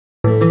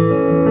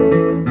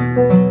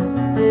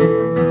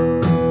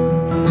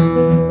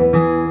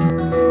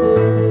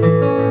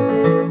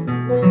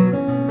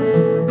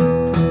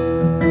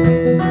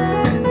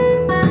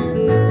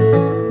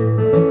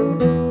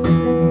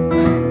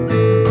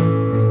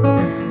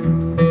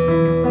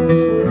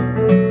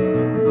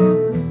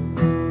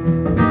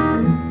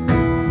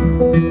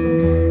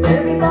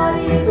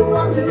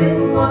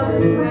Wondering what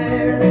and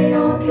where they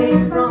all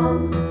came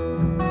from.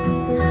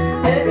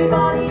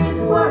 Everybody's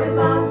worried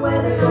about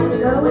where they're gonna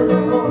go when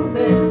the whole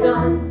thing's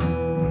done.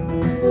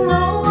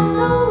 No one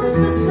knows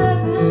for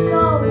certain, it's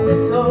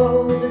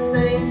all the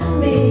same to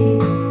me.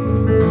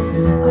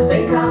 I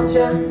think I'll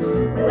just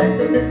let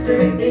the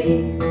mystery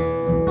be.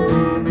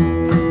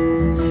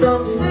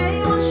 Some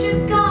say once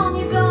you're gone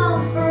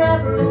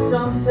forever, and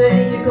some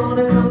say you're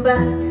gonna come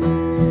back.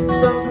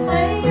 Some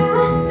say you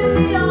rest in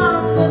the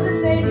arms of the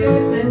Savior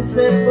if in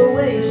sinful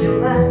ways you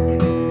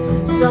lack.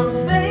 Some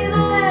say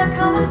that they're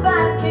coming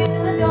back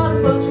in a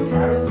garden, bunch of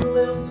carrots and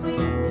little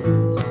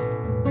sweets.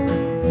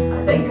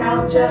 I think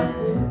I'll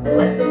just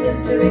let the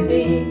mystery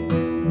be.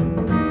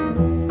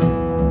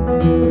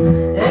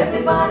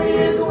 Everybody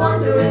is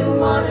wondering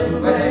what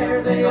and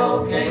where they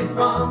all came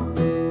from.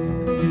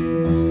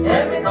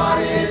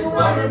 Everybody is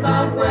worried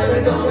about where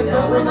they're gonna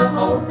go when the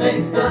whole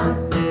thing's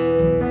done.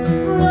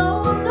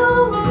 No one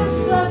knows for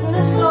certain,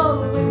 it's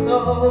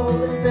all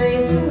the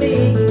same to me.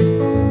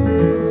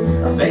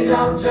 I think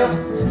I'll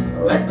just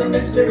let the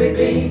mystery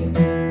be.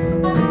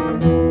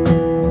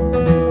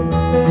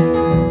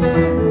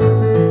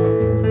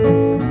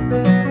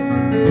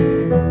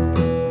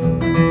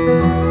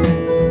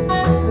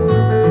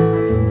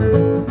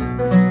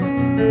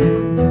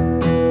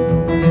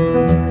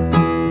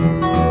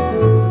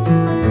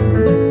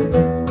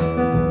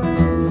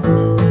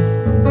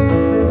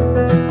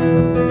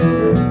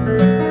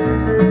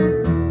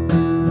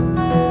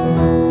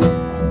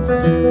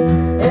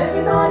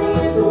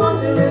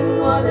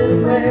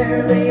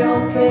 Where they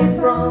all came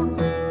from.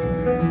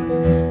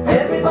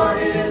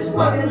 Everybody is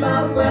worried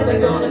about where they're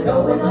gonna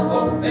go when the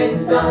whole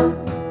thing's done.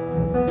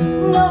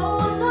 No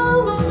one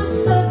knows for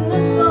certain,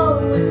 it's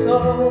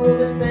all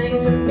the same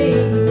to me.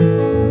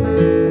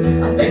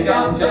 I think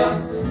I'll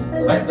just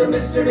let the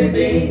mystery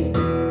be.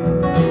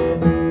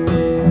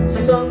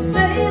 Some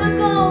say they're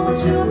going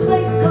to a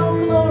place called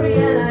glory,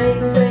 and I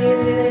ain't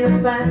saying it ain't a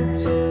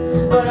fact,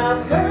 but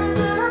I've heard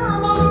that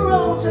I'm on the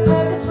road to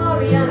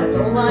purgatory, and I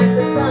don't like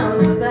the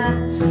sound of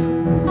that.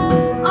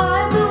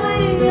 I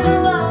believe in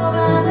love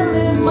and I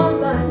live my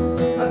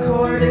life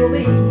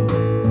accordingly,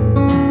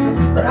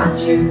 but I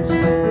choose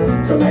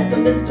to let the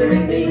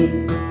mystery be.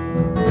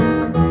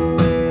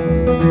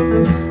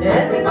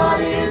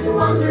 Everybody is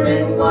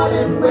wondering what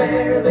and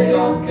where they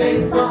all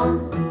came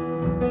from.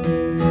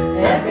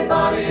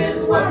 Everybody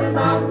is worried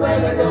about where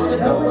they're gonna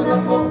go when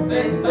the whole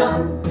thing's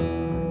done.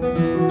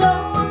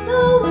 No one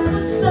knows for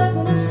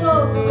certain, it's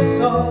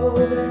all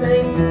the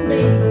same to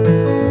me.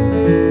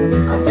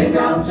 I think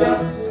I'll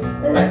just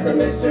let the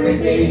mystery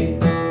be.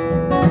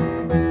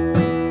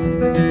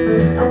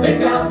 I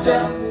think I'll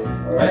just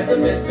let the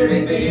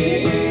mystery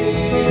be.